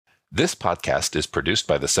This podcast is produced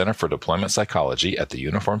by the Center for Deployment Psychology at the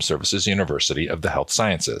Uniformed Services University of the Health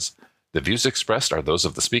Sciences. The views expressed are those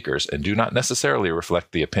of the speakers and do not necessarily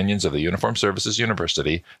reflect the opinions of the Uniformed Services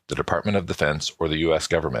University, the Department of Defense, or the U.S.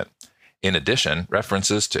 government. In addition,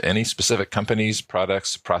 references to any specific companies,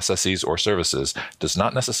 products, processes, or services does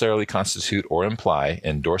not necessarily constitute or imply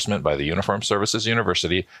endorsement by the Uniformed Services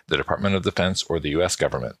University, the Department of Defense, or the U.S.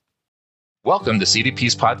 government. Welcome to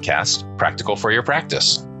CDP's podcast, Practical for Your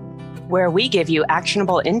Practice, where we give you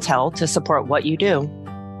actionable intel to support what you do.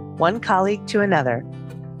 One colleague to another.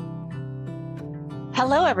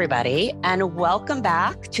 Hello, everybody, and welcome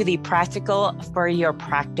back to the Practical for Your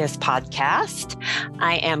Practice podcast.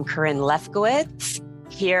 I am Corinne Lefkowitz,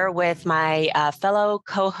 here with my fellow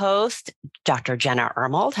co-host, Dr. Jenna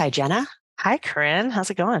Ermold. Hi, Jenna. Hi, Corinne. How's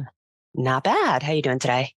it going? Not bad. How are you doing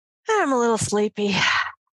today? I'm a little sleepy.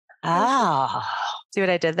 Oh. See what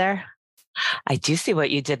I did there? I do see what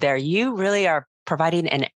you did there. You really are providing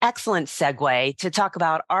an excellent segue to talk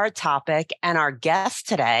about our topic and our guest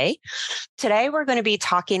today. Today, we're going to be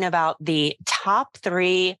talking about the top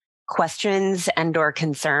 3 questions and/or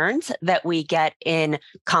concerns that we get in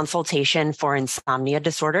consultation for insomnia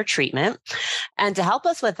disorder treatment. And to help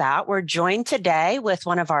us with that, we're joined today with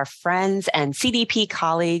one of our friends and CDP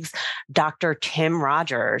colleagues, Dr. Tim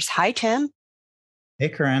Rogers. Hi, Tim. Hey,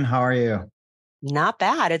 Corinne. How are you? Not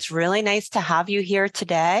bad. It's really nice to have you here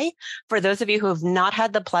today. For those of you who have not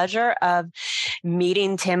had the pleasure of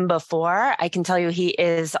meeting Tim before, I can tell you he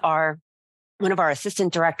is one of our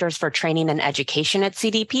assistant directors for training and education at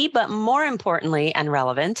CDP, but more importantly and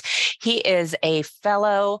relevant, he is a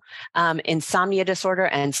fellow insomnia disorder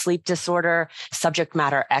and sleep disorder subject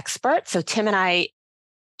matter expert. So Tim and I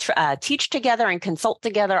teach together and consult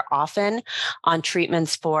together often on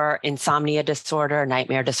treatments for insomnia disorder,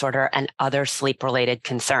 nightmare disorder, and other sleep-related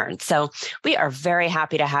concerns. So we are very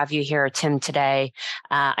happy to have you here, Tim, today.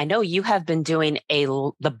 I know you have been doing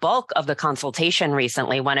the bulk of the consultation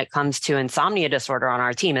recently when it comes to insomnia disorder on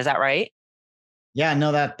our team. Is that right? Yeah,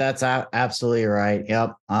 no, that's absolutely right.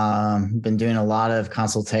 Yep. Been doing a lot of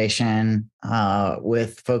consultation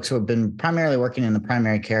with folks who have been primarily working in the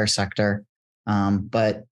primary care sector.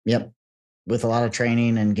 But yep, with a lot of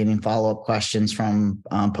training and getting follow-up questions from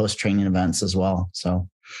post-training events as well. So,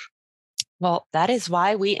 well, that is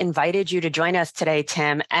why we invited you to join us today,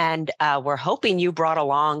 Tim. And we're hoping you brought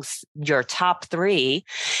along your top 3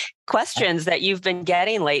 questions that you've been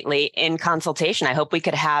getting lately in consultation. I hope we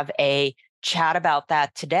could have a chat about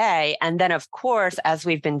that today. And then, of course, as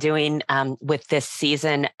we've been doing with this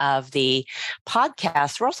season of the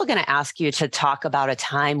podcast, we're also going to ask you to talk about a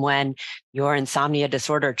time when your insomnia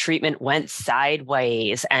disorder treatment went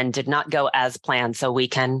sideways and did not go as planned, so we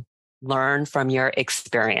can learn from your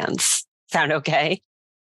experience. Sound okay?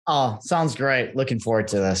 Oh, sounds great. Looking forward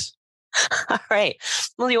to this. All right.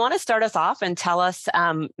 Well, you want to start us off and tell us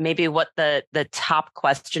maybe what the top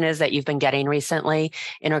question is that you've been getting recently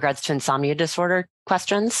in regards to insomnia disorder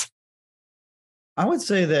questions? I would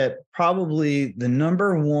say that probably the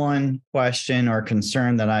number one question or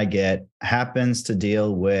concern that I get happens to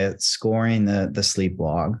deal with scoring the sleep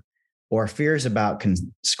log or fears about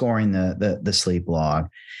scoring the sleep log.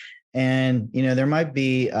 And, there might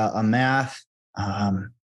be a math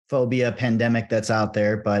phobia pandemic that's out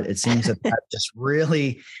there, but it seems that just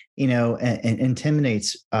really,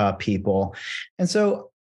 intimidates people. And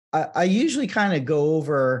so I usually kind of go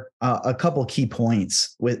over a couple key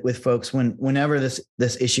points with folks whenever this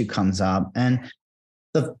issue comes up. And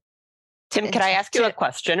Tim, can I ask you a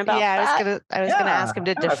question about that? I was gonna ask him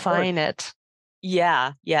to define it.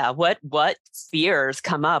 Yeah. What fears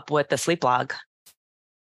come up with the sleep log?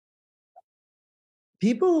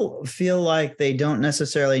 People feel like they don't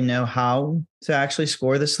necessarily know how to actually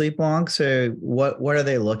score the sleep log. So what are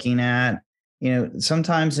they looking at?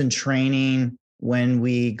 Sometimes in training, when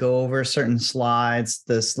we go over certain slides,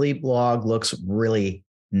 the sleep log looks really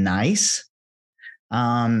nice.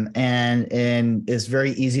 And is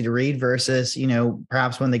very easy to read versus,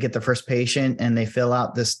 perhaps when they get the first patient and they fill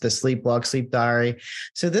out the sleep log, sleep diary.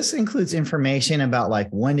 So this includes information about like,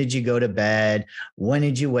 when did you go to bed? When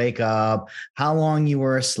did you wake up? How long you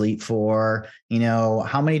were asleep for?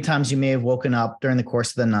 How many times you may have woken up during the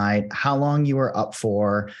course of the night, how long you were up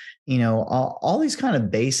for, all these kind of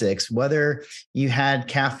basics, whether you had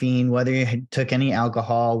caffeine, whether you took any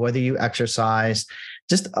alcohol, whether you exercised.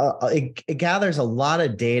 Just it gathers a lot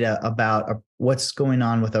of data about what's going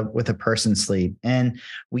on with a person's sleep, and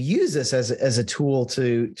we use this as a tool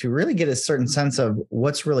to really get a certain sense of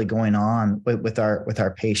what's really going on with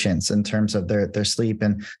our patients in terms of their sleep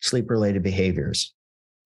and sleep related behaviors.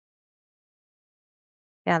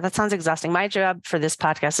 Yeah, that sounds exhausting. My job for this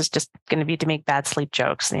podcast is just going to be to make bad sleep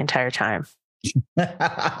jokes the entire time.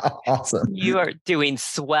 Awesome. You are doing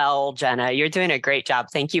swell, Jenna. You're doing a great job.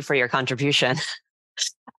 Thank you for your contribution.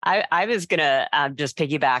 I was going to just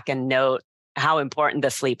piggyback and note how important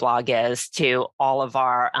the sleep log is to all of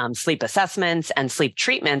our sleep assessments and sleep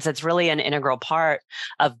treatments. It's really an integral part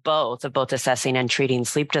of both assessing and treating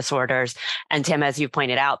sleep disorders. And Tim, as you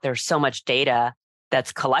pointed out, there's so much data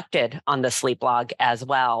that's collected on the sleep log as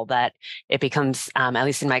well that it becomes, at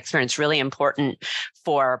least in my experience, really important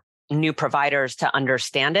for new providers to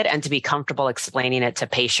understand it and to be comfortable explaining it to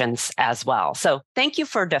patients as well. So thank you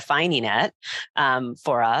for defining it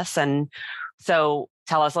for us. And so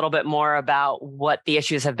tell us a little bit more about what the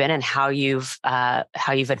issues have been and how you've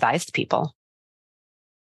advised people.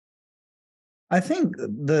 I think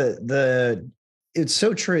it's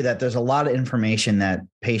so true that there's a lot of information that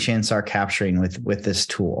patients are capturing with this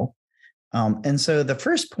tool. And so the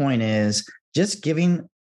first point is just giving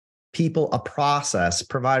people a process,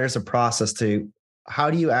 providers a process to how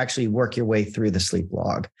do you actually work your way through the sleep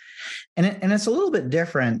log. And it's a little bit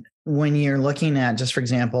different when you're looking at, just for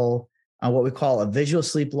example, what we call a visual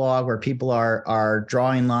sleep log, where people are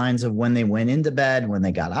drawing lines of when they went into bed, when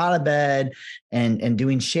they got out of bed, and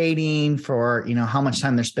doing shading for, how much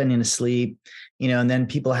time they're spending asleep, and then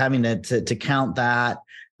people having to count that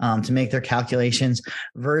to make their calculations,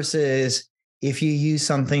 versus if you use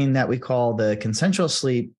something that we call the consensual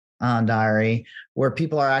sleep diary, where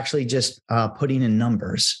people are actually just putting in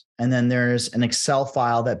numbers. And then there's an Excel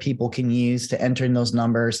file that people can use to enter in those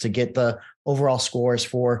numbers to get the overall scores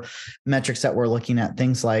for metrics that we're looking at,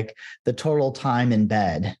 things like the total time in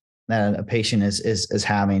bed that a patient is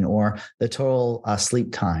having, or the total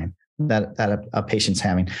sleep time that a patient's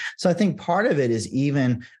having. So I think part of it is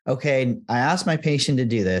even, okay, I asked my patient to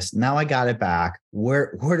do this. Now I got it back.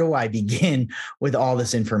 Where do I begin with all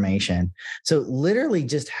this information? So literally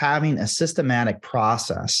just having a systematic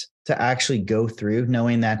process to actually go through,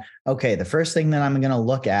 knowing that, okay, the first thing that I'm going to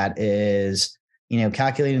look at is,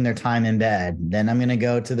 calculating their time in bed. Then I'm going to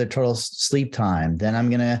go to their total sleep time. Then I'm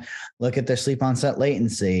going to look at their sleep onset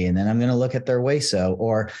latency. And then I'm going to look at their WASO,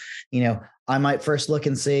 or, I might first look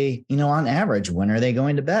and see, on average, when are they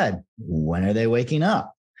going to bed? When are they waking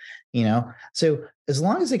up? So as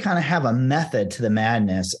long as they kind of have a method to the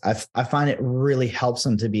madness, I find it really helps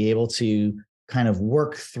them to be able to kind of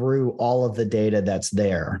work through all of the data that's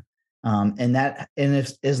there.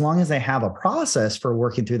 As long as they have a process for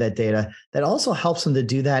working through that data, that also helps them to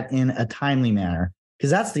do that in a timely manner. Because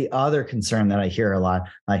that's the other concern that I hear a lot.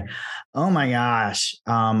 Like, oh my gosh,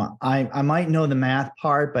 I might know the math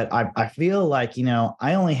part, but I feel like,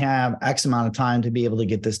 I only have X amount of time to be able to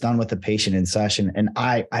get this done with the patient in session. And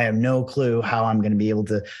I have no clue how I'm going to be able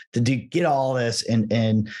to get all this in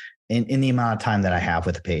the amount of time that I have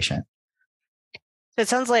with the patient. So it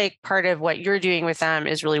sounds like part of what you're doing with them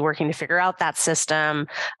is really working to figure out that system,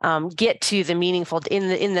 get to the meaningful in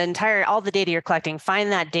the entire, all the data you're collecting, find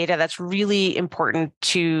that data that's really important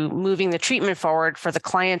to moving the treatment forward for the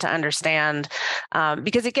client to understand.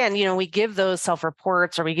 Because again, we give those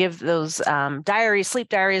self-reports, or we give those diaries, sleep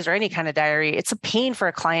diaries, or any kind of diary. It's a pain for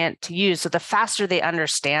a client to use. So the faster they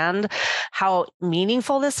understand how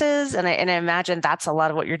meaningful this is, and I imagine that's a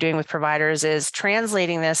lot of what you're doing with providers, is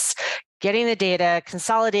translating this, getting the data,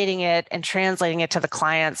 consolidating it, and translating it to the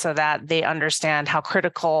client so that they understand how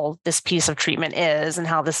critical this piece of treatment is and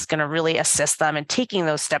how this is going to really assist them in taking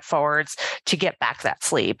those step forwards to get back that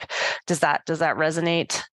sleep. Does that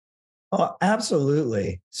resonate? Oh,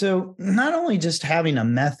 absolutely. So not only just having a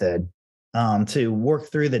method to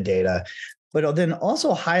work through the data, but then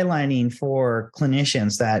also highlighting for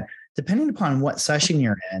clinicians that depending upon what session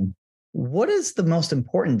you're in, what is the most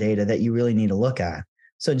important data that you really need to look at?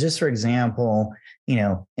 So just for example,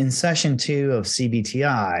 in session 2 of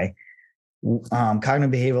CBTI,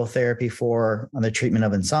 cognitive behavioral therapy for the treatment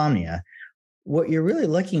of insomnia, what you're really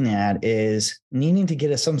looking at is needing to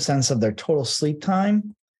get some sense of their total sleep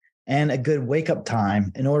time and a good wake up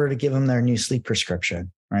time in order to give them their new sleep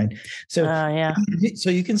prescription. Right. So, so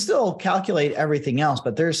you can still calculate everything else,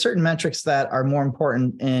 but there's certain metrics that are more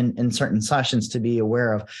important in certain sessions to be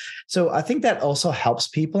aware of. So I think that also helps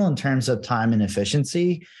people in terms of time and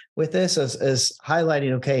efficiency with this as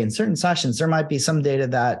highlighting, okay, in certain sessions, there might be some data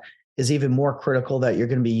that is even more critical that you're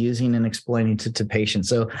going to be using and explaining to patients.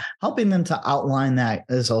 So helping them to outline that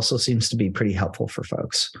also seems to be pretty helpful for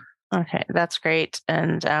folks. Okay, that's great.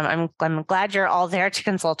 And I'm glad you're all there to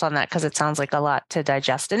consult on that, because it sounds like a lot to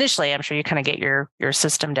digest initially. I'm sure you kind of get your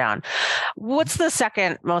system down. What's the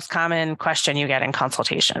second most common question you get in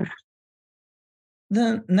consultation?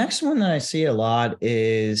 The next one that I see a lot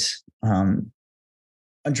is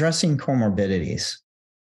addressing comorbidities.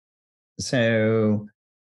 So,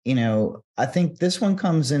 I think this one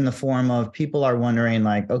comes in the form of people are wondering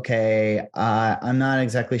like, okay, I'm not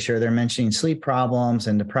exactly sure. They're mentioning sleep problems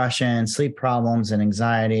and depression, sleep problems and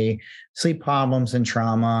anxiety, sleep problems and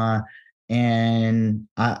trauma. And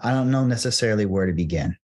I don't know necessarily where to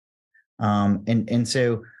begin. And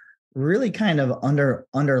so really kind of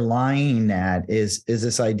underlying that is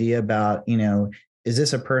this idea about, is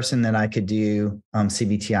this a person that I could do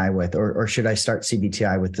CBTI with, or should I start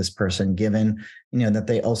CBTI with this person, given, that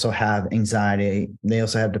they also have anxiety, they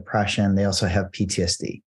also have depression, they also have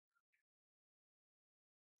PTSD?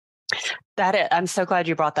 I'm so glad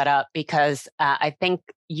you brought that up, because I think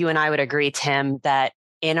you and I would agree, Tim, that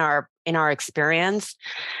in our experience,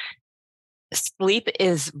 sleep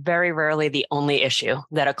is very rarely the only issue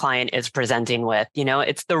that a client is presenting with.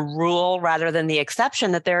 It's the rule rather than the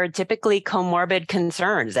exception that there are typically comorbid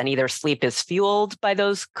concerns, and either sleep is fueled by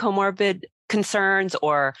those comorbid concerns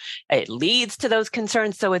or it leads to those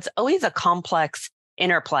concerns. So it's always a complex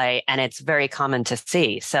interplay, and it's very common to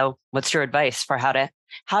see. So what's your advice for how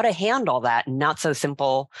to handle that not so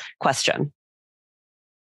simple question?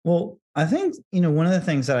 Well, I think, one of the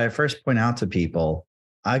things that I first point out to people,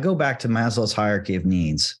 I go back to Maslow's hierarchy of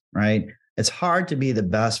needs, right? It's hard to be the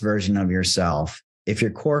best version of yourself if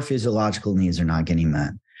your core physiological needs are not getting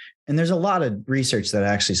met. And there's a lot of research that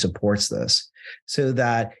actually supports this. So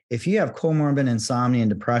that if you have comorbid insomnia and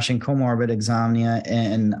depression, comorbid insomnia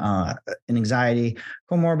and anxiety,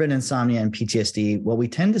 comorbid insomnia and PTSD, what we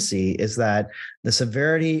tend to see is that the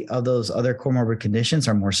severity of those other comorbid conditions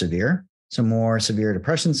are more severe. So more severe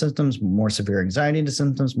depression symptoms, more severe anxiety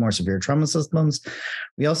symptoms, more severe trauma symptoms.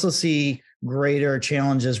 We also see greater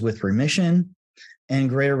challenges with remission and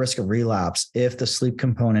greater risk of relapse if the sleep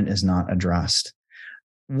component is not addressed.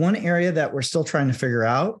 One area that we're still trying to figure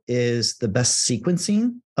out is the best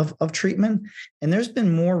sequencing of treatment. And there's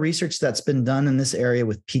been more research that's been done in this area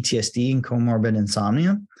with PTSD and comorbid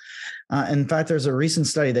insomnia. In fact, there's a recent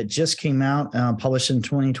study that just came out, published in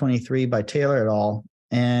 2023 by Taylor et al.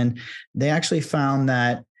 And they actually found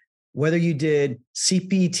that whether you did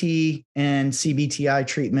CPT and CBTI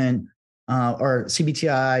treatment or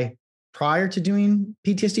CBTI prior to doing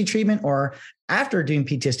PTSD treatment or after doing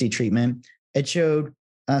PTSD treatment, it showed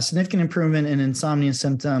a significant improvement in insomnia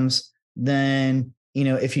symptoms than,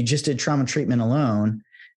 if you just did trauma treatment alone.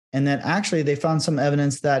 And that actually they found some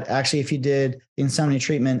evidence that actually if you did insomnia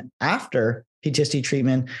treatment after PTSD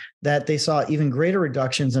treatment, that they saw even greater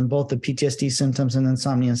reductions in both the PTSD symptoms and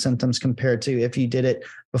insomnia symptoms compared to if you did it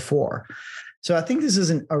before. So I think this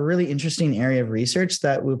is a really interesting area of research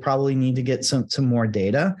that we'll probably need to get some more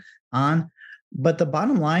data on. But the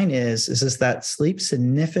bottom line is that sleep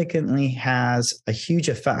significantly has a huge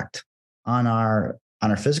effect on our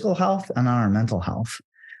physical health and on our mental health.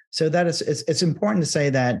 So that it's important to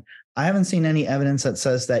say that I haven't seen any evidence that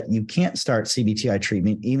says that you can't start CBTI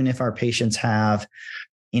treatment, even if our patients have,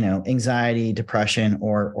 anxiety, depression,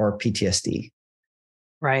 or PTSD.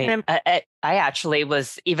 Right. I actually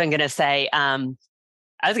was even going to say, I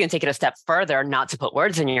was going to take it a step further, not to put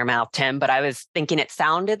words in your mouth, Tim, but I was thinking it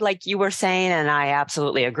sounded like you were saying, and I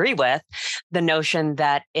absolutely agree with the notion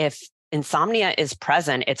that if insomnia is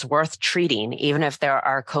present, it's worth treating. Even if there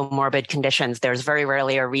are comorbid conditions, there's very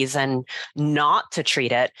rarely a reason not to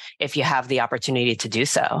treat it if you have the opportunity to do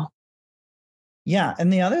so. Yeah.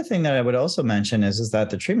 And the other thing that I would also mention is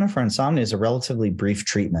that the treatment for insomnia is a relatively brief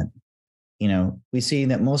treatment. We see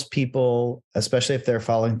that most people, especially if they're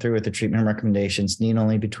following through with the treatment recommendations, need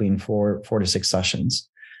only between four to 6 sessions.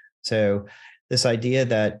 So this idea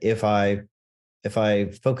that if I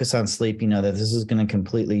focus on sleep, that this is going to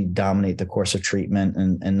completely dominate the course of treatment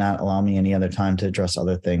and not allow me any other time to address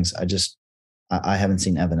other things, I haven't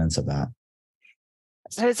seen evidence of that.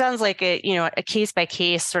 So it sounds like a case by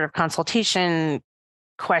case sort of consultation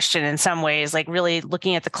question in some ways, like really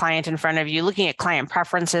looking at the client in front of you, looking at client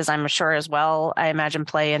preferences, I'm sure as well, I imagine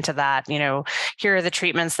play into that. Here are the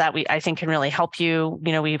treatments that I think can really help you.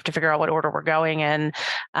 We have to figure out what order we're going in.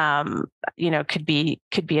 Could be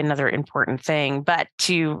another important thing, but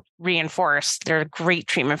to reinforce there's great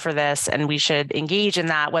treatment for this, and we should engage in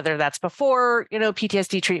that, whether that's before,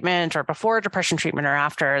 PTSD treatment or before depression treatment or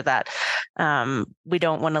after that. We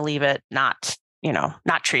don't want to leave it not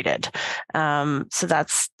treated. So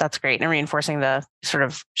that's great. And reinforcing the sort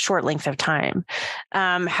of short length of time.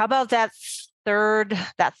 How about that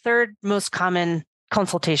third most common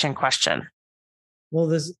consultation question? Well,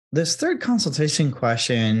 this third consultation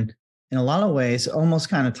question, in a lot of ways, almost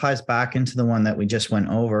kind of ties back into the one that we just went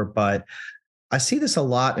over, but I see this a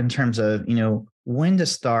lot in terms of, when to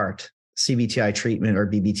start CBTI treatment or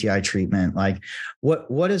BBTI treatment? Like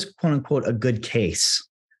what is quote unquote a good case?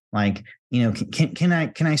 Like, can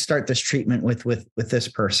I start this treatment with this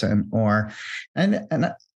person? Or and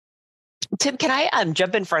Tim, can I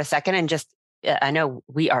jump in for a second and just, I know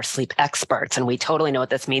we are sleep experts and we totally know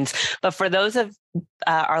what this means, but for those of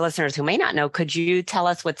our listeners who may not know, could you tell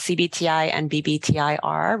us what CBTI and BBTI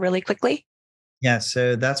are really quickly? Yeah,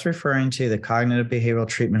 so that's referring to the cognitive behavioral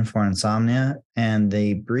treatment for insomnia and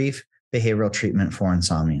the brief behavioral treatment for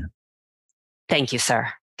insomnia. Thank you, sir.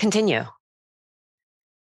 Continue.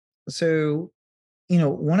 So,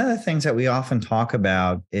 one of the things that we often talk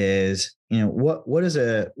about is, what is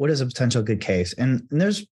a potential good case? And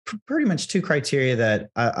there's pretty much two criteria that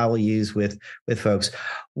I will use with folks.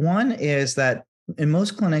 One is that in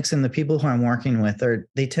most clinics and the people who I'm working with,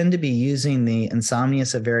 they tend to be using the Insomnia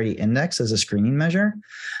Severity Index as a screening measure.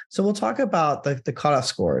 So we'll talk about the cutoff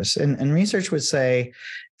scores. And research would say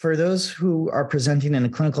for those who are presenting in a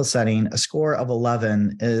clinical setting, a score of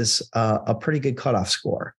 11 is a pretty good cutoff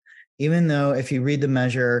score. Even though if you read the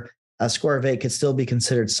measure, a score of 8 could still be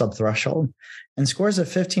considered subthreshold. And scores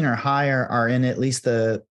of 15 or higher are in at least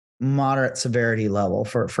the moderate severity level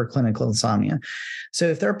for clinical insomnia. So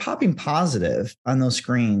if they're popping positive on those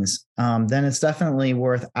screens, then it's definitely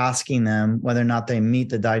worth asking them whether or not they meet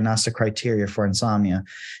the diagnostic criteria for insomnia.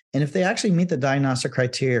 And if they actually meet the diagnostic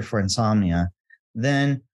criteria for insomnia,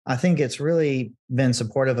 then I think it's really been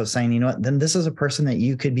supportive of saying, then this is a person that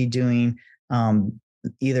you could be doing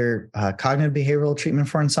either cognitive behavioral treatment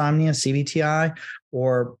for insomnia, CBTI,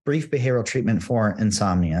 or brief behavioral treatment for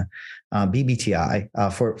insomnia, BBTI,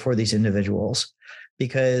 for these individuals.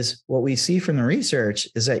 Because what we see from the research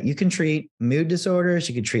is that you can treat mood disorders,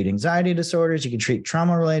 you can treat anxiety disorders, you can treat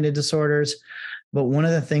trauma-related disorders. But one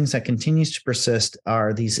of the things that continues to persist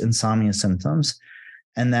are these insomnia symptoms,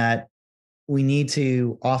 and that we need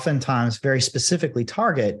to oftentimes very specifically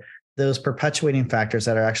target those perpetuating factors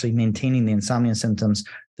that are actually maintaining the insomnia symptoms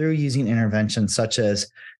through using interventions such as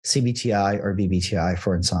CBTI or BBTI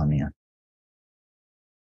for insomnia.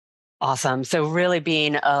 Awesome. So really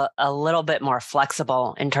being a little bit more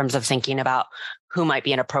flexible in terms of thinking about who might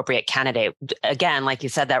be an appropriate candidate. Again, like you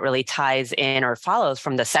said, that really ties in or follows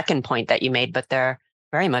from the second point that you made, but they're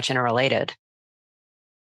very much interrelated.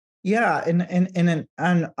 Yeah.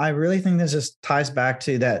 And I really think this just ties back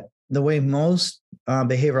to that. The way most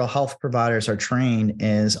behavioral health providers are trained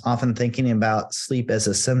is often thinking about sleep as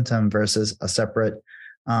a symptom versus a separate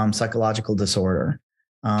psychological disorder.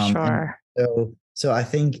 Sure. So I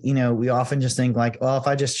think, we often just think like, well, if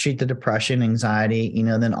I just treat the depression, anxiety,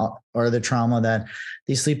 then or the trauma, that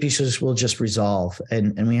these sleep issues will just resolve.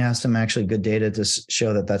 And we have some actually good data to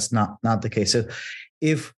show that that's not the case. So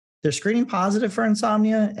if they're screening positive for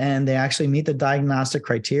insomnia and they actually meet the diagnostic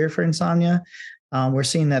criteria for insomnia, we're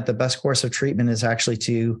seeing that the best course of treatment is actually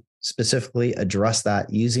to specifically address that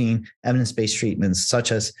using evidence-based treatments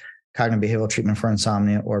such as cognitive behavioral treatment for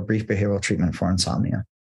insomnia or brief behavioral treatment for insomnia.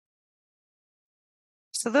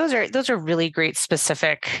 So those are really great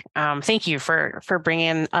specific. Thank you for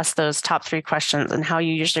bringing us those top three questions and how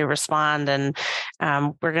you usually respond. And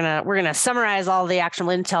we're gonna summarize all the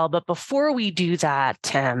actionable intel. But before we do that,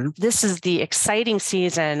 Tim, this is the exciting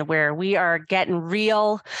season where we are getting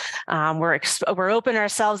real. We're opening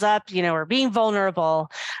ourselves up. We're being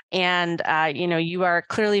vulnerable, and you are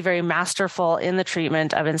clearly very masterful in the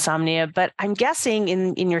treatment of insomnia. But I'm guessing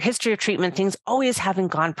in your history of treatment, things always haven't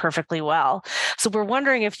gone perfectly well. So we're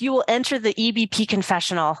wondering if you will enter the EBP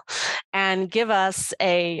confessional and give us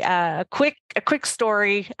a quick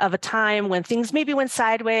story of a time when things maybe went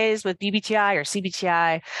sideways with BBTI or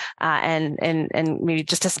CBTI, and maybe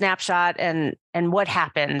just a snapshot and what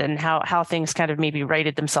happened and how things kind of maybe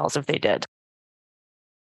righted themselves if they did.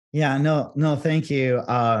 Yeah, no, thank you.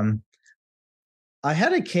 I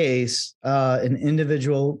had a case, an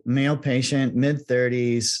individual male patient,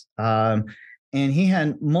 mid-30s, and he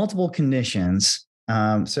had multiple conditions.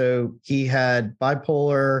 So he had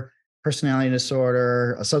bipolar personality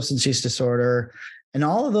disorder, a substance use disorder, and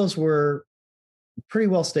all of those were pretty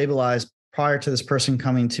well stabilized prior to this person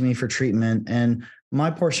coming to me for treatment. And my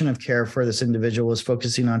portion of care for this individual was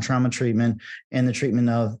focusing on trauma treatment and the treatment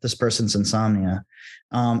of this person's insomnia.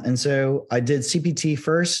 And so I did CPT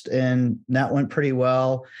first, and that went pretty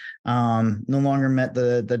well. No longer met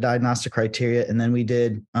the diagnostic criteria. And then we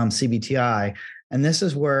did CBTI. And this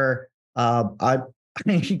is where I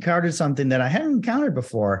encountered something that I hadn't encountered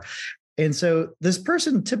before. And so this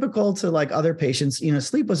person, typical to like other patients,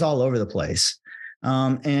 sleep was all over the place.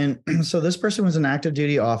 And so this person was an active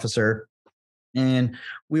duty officer, and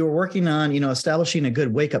we were working on, establishing a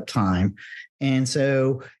good wake up time. And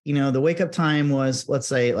so, the wake up time was, let's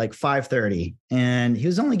say, like 5:30, and he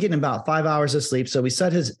was only getting about 5 hours of sleep. So we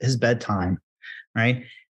set his bedtime, right?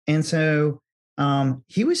 And so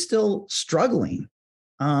he was still struggling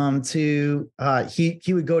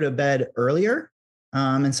he would go to bed earlier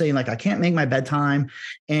and saying like, I can't make my bedtime.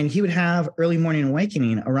 And he would have early morning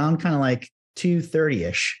awakening around kind of like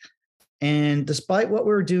 2:30ish. And despite what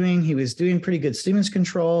we were doing, he was doing pretty good stimulus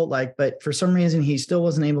control, but for some reason, he still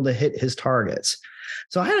wasn't able to hit his targets.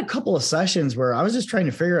 So I had a couple of sessions where I was just trying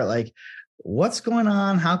to figure out like, what's going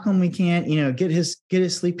on? How come we can't, get his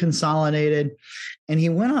sleep consolidated? And he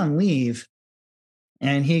went on leave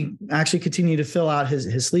and he actually continued to fill out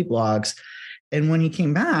his sleep logs. And when he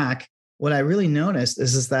came back, what I really noticed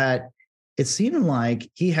is that it seemed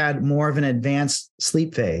like he had more of an advanced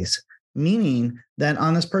sleep phase, meaning that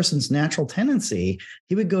on this person's natural tendency,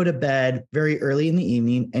 he would go to bed very early in the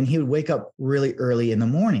evening and he would wake up really early in the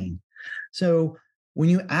morning. So when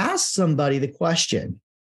you ask somebody the question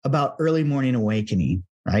about early morning awakening,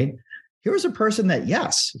 right? Here was a person that,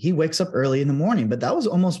 yes, he wakes up early in the morning, but that was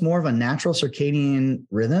almost more of a natural circadian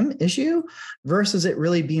rhythm issue versus it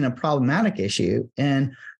really being a problematic issue.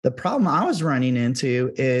 And the problem I was running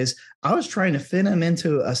into is I was trying to fit him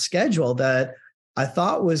into a schedule that I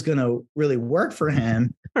thought was going to really work for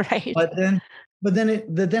him. Right. But then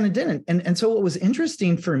it didn't. And so what was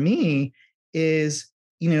interesting for me is,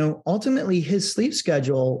 ultimately his sleep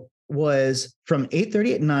schedule was from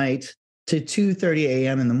 8:30 at night to 2:30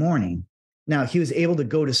 a.m. in the morning. Now he was able to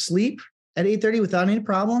go to sleep at 8:30 without any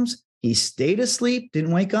problems. He stayed asleep,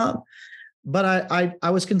 didn't wake up. But I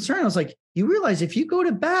was concerned. I was like, you realize if you go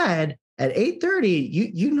to bed at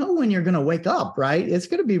 8:30, you know when you're going to wake up, right? It's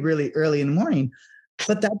going to be really early in the morning,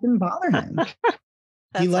 but that didn't bother him.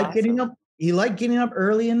 He liked getting up. He liked getting up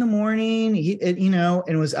early in the morning. And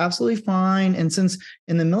it was absolutely fine. And since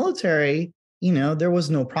in the military, there was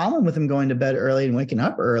no problem with him going to bed early and waking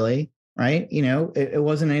up early, right? It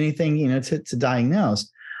wasn't anything, to diagnose.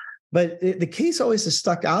 But the case always has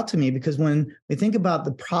stuck out to me because when we think about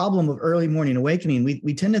the problem of early morning awakening,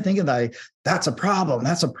 we tend to think of that, that's a problem.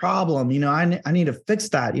 That's a problem. I need to fix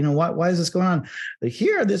that. Why is this going on? But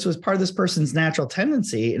here, this was part of this person's natural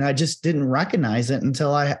tendency. And I just didn't recognize it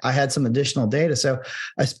until I had some additional data. So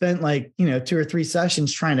I spent 2 or 3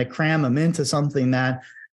 sessions trying to cram them into something that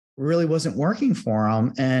really wasn't working for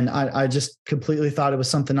them. And I just completely thought it was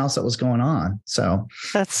something else that was going on. So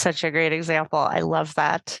that's such a great example. I love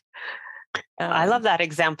that. I love that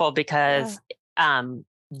example because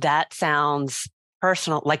that sounds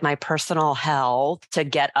personal, like my personal hell to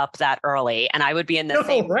get up that early. And I would be in the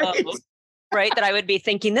same boat, right? That I would be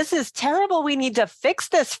thinking, this is terrible. We need to fix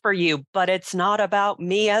this for you. But it's not about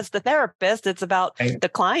me as the therapist. It's about the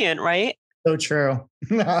client, right? So true.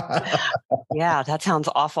 Yeah, that sounds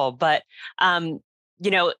awful. But,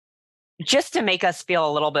 just to make us feel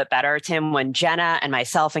a little bit better, Tim, when Jenna and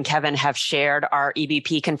myself and Kevin have shared our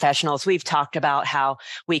EBP confessionals, we've talked about how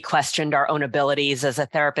we questioned our own abilities as a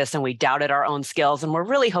therapist and we doubted our own skills. And we're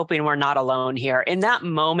really hoping we're not alone here. In that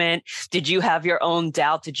moment, did you have your own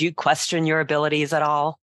doubt? Did you question your abilities at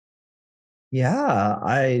all? Yeah,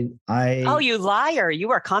 Oh, you liar. You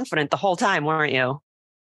were confident the whole time, weren't you?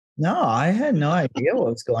 No, I had no idea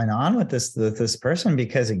what was going on with this person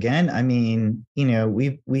because again,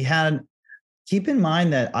 we had keep in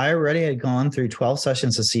mind that I already had gone through 12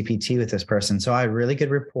 sessions of CPT with this person. So I had really good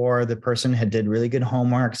rapport. The person had did really good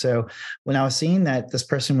homework. So when I was seeing that this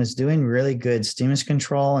person was doing really good stimulus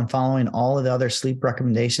control and following all of the other sleep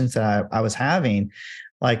recommendations that I was having,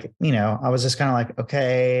 I was just kind of like,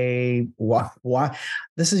 okay, why?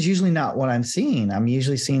 This is usually not what I'm seeing. I'm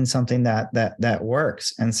usually seeing something that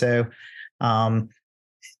works. And so, I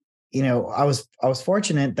was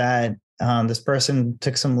fortunate that this person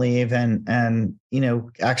took some leave and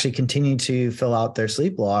actually continued to fill out their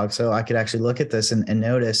sleep log. So I could actually look at this and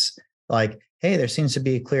notice hey, there seems to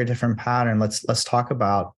be a clear different pattern. Let's talk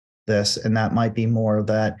about this. And that might be more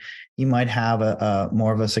that you might have a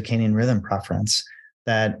more of a circadian rhythm preference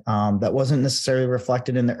that wasn't necessarily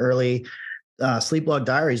reflected in the early sleep log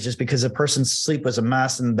diaries just because the person's sleep was a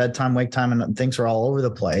mess and bedtime, wake time, and things were all over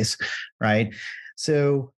the place. Right.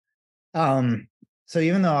 So, so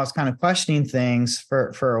even though I was kind of questioning things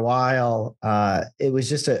for a while, it was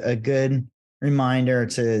just a good reminder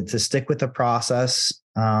to stick with the process,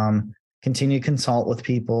 continue to consult with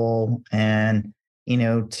people, and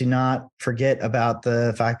to not forget about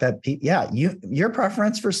the fact that your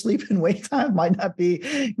preference for sleep and wake time might not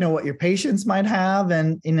be what your patients might have,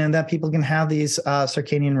 and that people can have these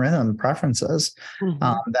circadian rhythm preferences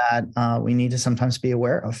that we need to sometimes be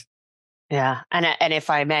aware of. Yeah. And if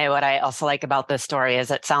I may, what I also like about this story is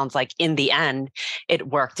it sounds like in the end, it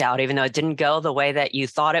worked out, even though it didn't go the way that you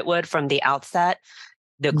thought it would from the outset.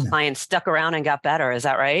 The Yeah. client stuck around and got better. Is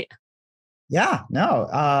that right? Yeah,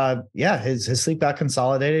 no, yeah, his sleep got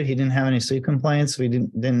consolidated. He didn't have any sleep complaints. We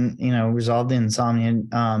didn't resolve the insomnia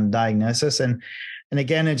diagnosis. And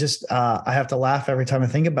again, it just I have to laugh every time I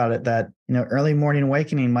think about it, that early morning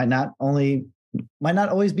awakening might not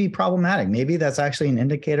always be problematic. Maybe that's actually an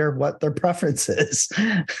indicator of what their preference is.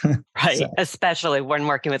 Right. So, Especially when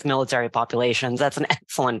working with military populations. That's an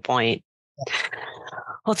excellent point.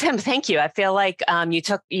 Well, Tim, thank you. I feel like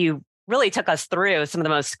you really took us through some of the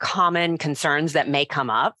most common concerns that may come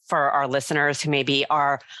up for our listeners who maybe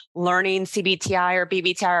are learning CBTI or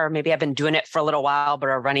BBTI, or maybe have been doing it for a little while, but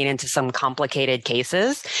are running into some complicated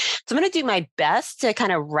cases. So I'm going to do my best to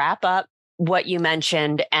kind of wrap up what you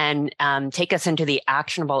mentioned and take us into the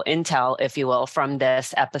actionable intel, if you will, from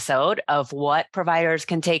this episode of what providers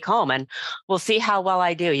can take home. And we'll see how well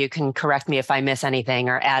I do. You can correct me if I miss anything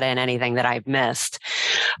or add in anything that I've missed.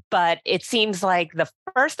 But it seems like the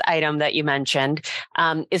first item that you mentioned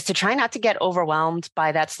is to try not to get overwhelmed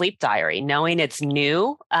by that sleep diary, knowing it's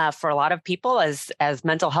new for a lot of people as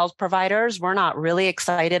mental health providers. We're not really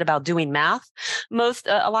excited about doing math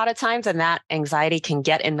a lot of times, and that anxiety can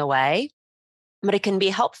get in the way. But it can be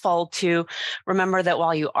helpful to remember that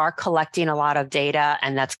while you are collecting a lot of data,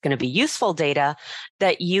 and that's going to be useful data,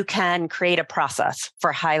 that you can create a process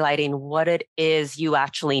for highlighting what it is you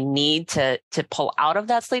actually need to pull out of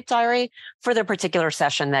that sleep diary for the particular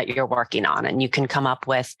session that you're working on. And you can come up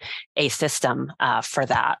with a system for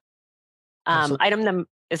that.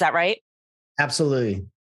 Is that right? absolutely.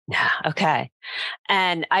 Yeah. Okay.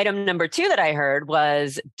 And item number 2 that I heard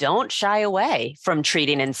was don't shy away from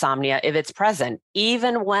treating insomnia if it's present,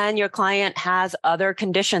 even when your client has other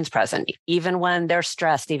conditions present, even when they're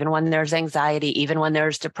stressed, even when there's anxiety, even when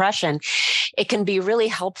there's depression. It can be really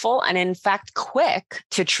helpful and, in fact, quick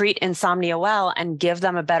to treat insomnia well and give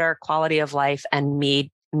them a better quality of life and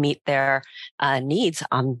meet their needs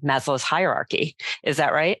on Maslow's hierarchy. Is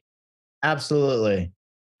that right? Absolutely.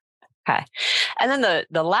 Okay. And then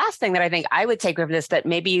the last thing that I think I would take from this that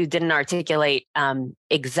maybe you didn't articulate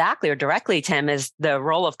exactly or directly, Tim, is the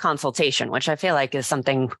role of consultation, which I feel like is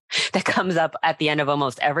something that comes up at the end of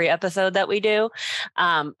almost every episode that we do.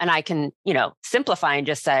 And I can, simplify and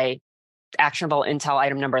just say actionable intel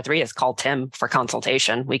item number 3 is call Tim for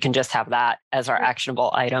consultation. We can just have that as our actionable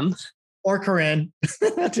item. Or Corinne,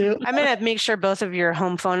 too. I'm going to make sure both of your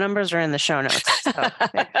home phone numbers are in the show notes. So.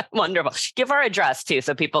 Wonderful. Give our address too,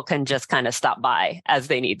 so people can just kind of stop by as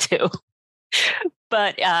they need to.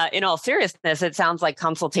 But in all seriousness, it sounds like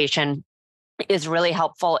consultation is really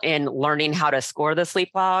helpful in learning how to score the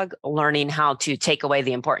sleep log, learning how to take away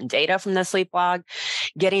the important data from the sleep log,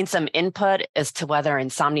 getting some input as to whether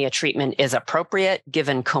insomnia treatment is appropriate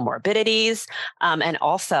given comorbidities, and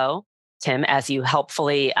also, Tim, as you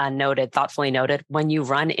thoughtfully noted, when you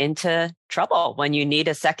run into trouble, when you need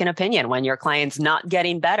a second opinion, when your client's not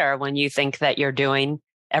getting better, when you think that you're doing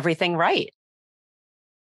everything right.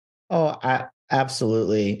 Oh,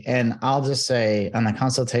 absolutely. And I'll just say on the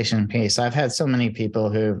consultation piece, I've had so many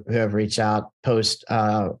people who have reached out post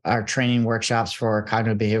our training workshops for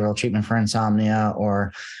cognitive behavioral treatment for insomnia,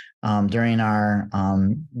 or during our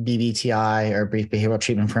BBTI or brief behavioral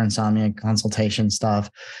treatment for insomnia consultation stuff.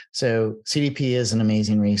 So CDP is an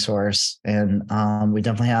amazing resource. And we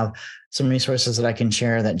definitely have some resources that I can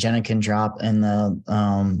share that Jenna can drop in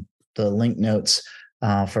the link notes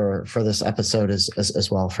for this episode as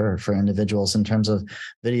well for individuals, in terms of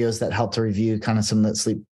videos that help to review kind of some of that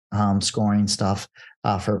sleep scoring stuff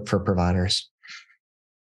for providers.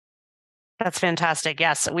 That's fantastic.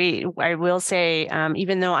 Yes, I will say,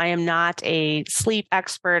 even though I am not a sleep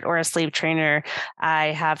expert or a sleep trainer, I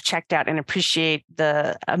have checked out and appreciate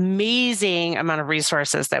the amazing amount of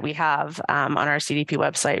resources that we have on our CDP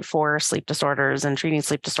website for sleep disorders and treating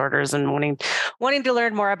sleep disorders, and wanting to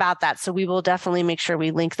learn more about that. So we will definitely make sure we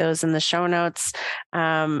link those in the show notes.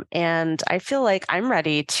 And I feel like I'm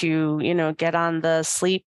ready to, get on the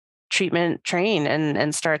sleep treatment train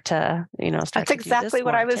and start to, That's exactly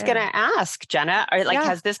what I was going to ask, Jenna.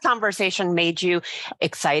 Has this conversation made you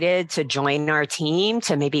excited to join our team,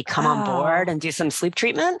 to maybe come on board and do some sleep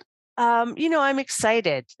treatment? I'm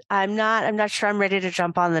excited. I'm not sure I'm ready to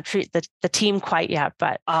jump on the team quite yet,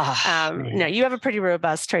 but you have a pretty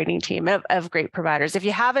robust training team of great providers. If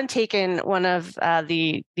you haven't taken one of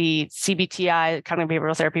the CBTI, cognitive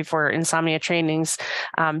behavioral therapy for insomnia trainings,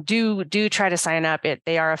 do try to sign up.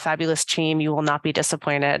 They are a fabulous team. You will not be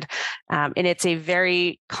disappointed. And it's a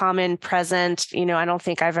very common present. I don't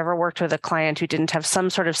think I've ever worked with a client who didn't have some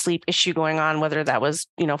sort of sleep issue going on, whether that was,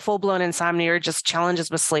 full-blown insomnia or just challenges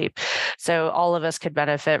with sleep. So all of us could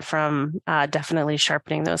benefit from definitely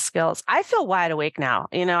sharpening those skills. I feel wide awake now.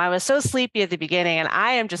 I was so sleepy at the beginning, and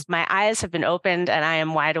my eyes have been opened and I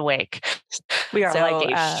am wide awake. We are like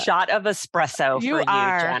a shot of espresso for you,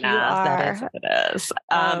 Jenna. You are. That is what it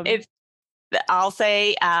is. I'll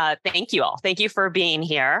say thank you all. Thank you for being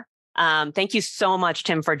here. Thank you so much,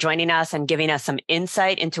 Tim, for joining us and giving us some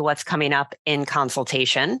insight into what's coming up in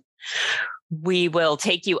consultation. We will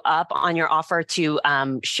take you up on your offer to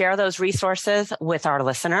share those resources with our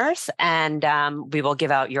listeners, and we will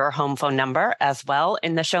give out your home phone number as well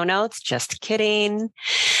in the show notes. Just kidding.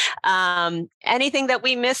 Anything that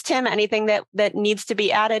we missed, Tim? Anything that needs to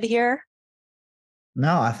be added here?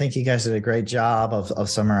 No, I think you guys did a great job of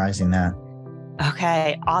summarizing that.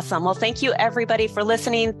 Okay, awesome. Well, thank you everybody for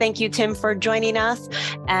listening. Thank you, Tim, for joining us,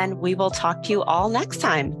 and we will talk to you all next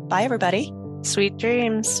time. Bye, everybody. Sweet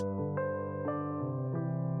dreams.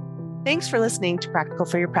 Thanks for listening to Practical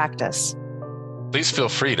for Your Practice. Please feel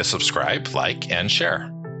free to subscribe, like, and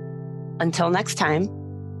share. Until next time.